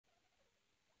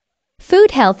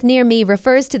Food health near me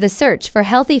refers to the search for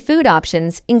healthy food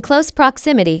options in close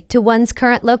proximity to one's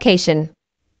current location.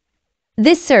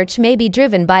 This search may be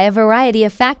driven by a variety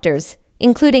of factors,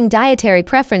 including dietary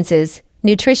preferences,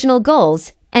 nutritional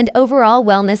goals, and overall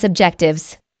wellness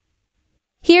objectives.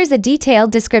 Here's a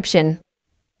detailed description.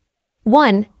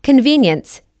 1.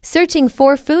 Convenience. Searching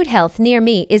for food health near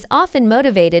me is often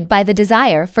motivated by the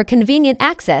desire for convenient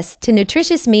access to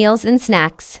nutritious meals and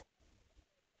snacks.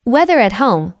 Whether at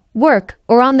home, work,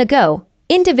 or on the go,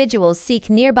 individuals seek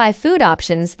nearby food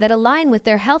options that align with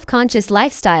their health-conscious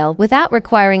lifestyle without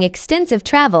requiring extensive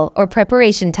travel or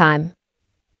preparation time.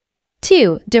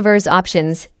 2. Diverse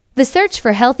options. The search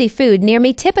for healthy food near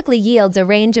me typically yields a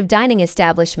range of dining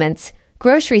establishments,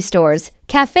 grocery stores,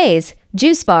 cafes,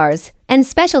 juice bars, and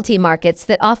specialty markets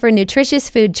that offer nutritious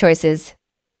food choices.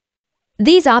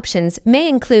 These options may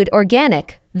include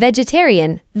organic,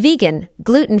 vegetarian, vegan,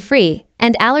 gluten-free,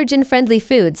 and allergen-friendly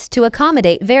foods to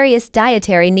accommodate various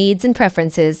dietary needs and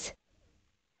preferences.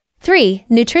 3.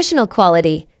 Nutritional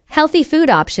quality. Healthy food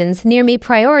options near me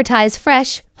prioritize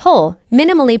fresh, whole,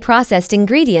 minimally processed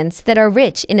ingredients that are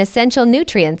rich in essential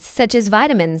nutrients such as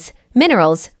vitamins,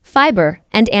 minerals, fiber,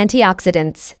 and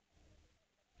antioxidants.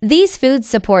 These foods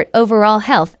support overall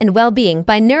health and well-being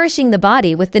by nourishing the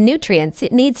body with the nutrients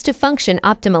it needs to function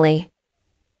optimally.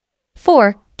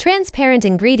 4. Transparent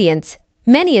ingredients.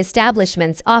 Many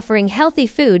establishments offering healthy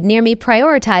food near me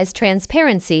prioritize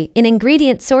transparency in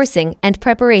ingredient sourcing and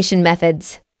preparation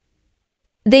methods.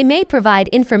 They may provide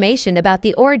information about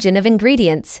the origin of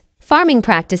ingredients, farming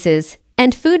practices,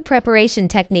 and food preparation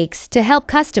techniques to help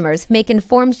customers make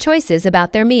informed choices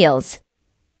about their meals.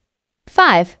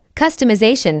 5.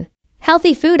 Customization.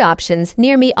 Healthy food options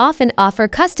near me often offer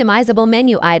customizable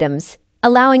menu items,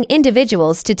 allowing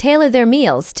individuals to tailor their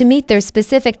meals to meet their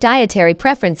specific dietary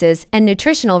preferences and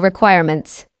nutritional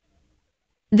requirements.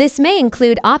 This may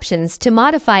include options to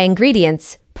modify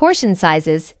ingredients, portion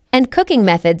sizes, and cooking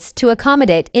methods to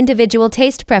accommodate individual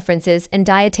taste preferences and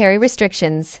dietary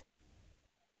restrictions.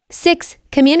 6.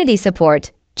 Community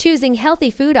support. Choosing healthy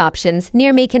food options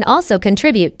near me can also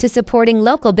contribute to supporting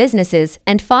local businesses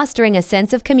and fostering a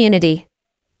sense of community.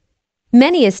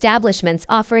 Many establishments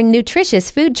offering nutritious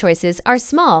food choices are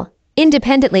small,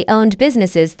 independently owned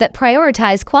businesses that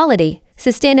prioritize quality,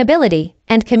 sustainability,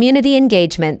 and community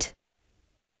engagement.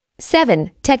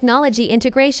 7. Technology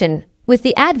integration. With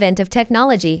the advent of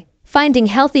technology, finding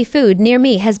healthy food near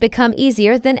me has become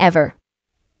easier than ever.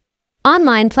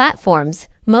 Online platforms,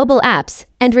 mobile apps,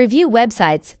 and review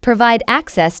websites provide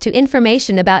access to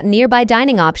information about nearby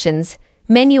dining options,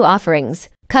 menu offerings,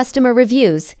 customer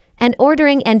reviews, and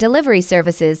ordering and delivery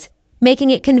services, making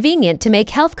it convenient to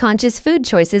make health-conscious food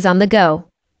choices on the go.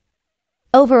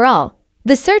 Overall,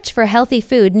 the search for healthy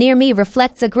food near me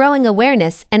reflects a growing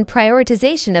awareness and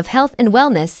prioritization of health and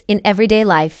wellness in everyday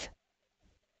life.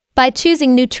 By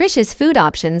choosing nutritious food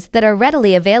options that are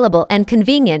readily available and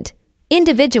convenient,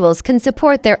 individuals can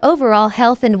support their overall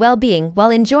health and well-being while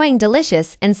enjoying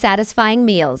delicious and satisfying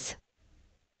meals.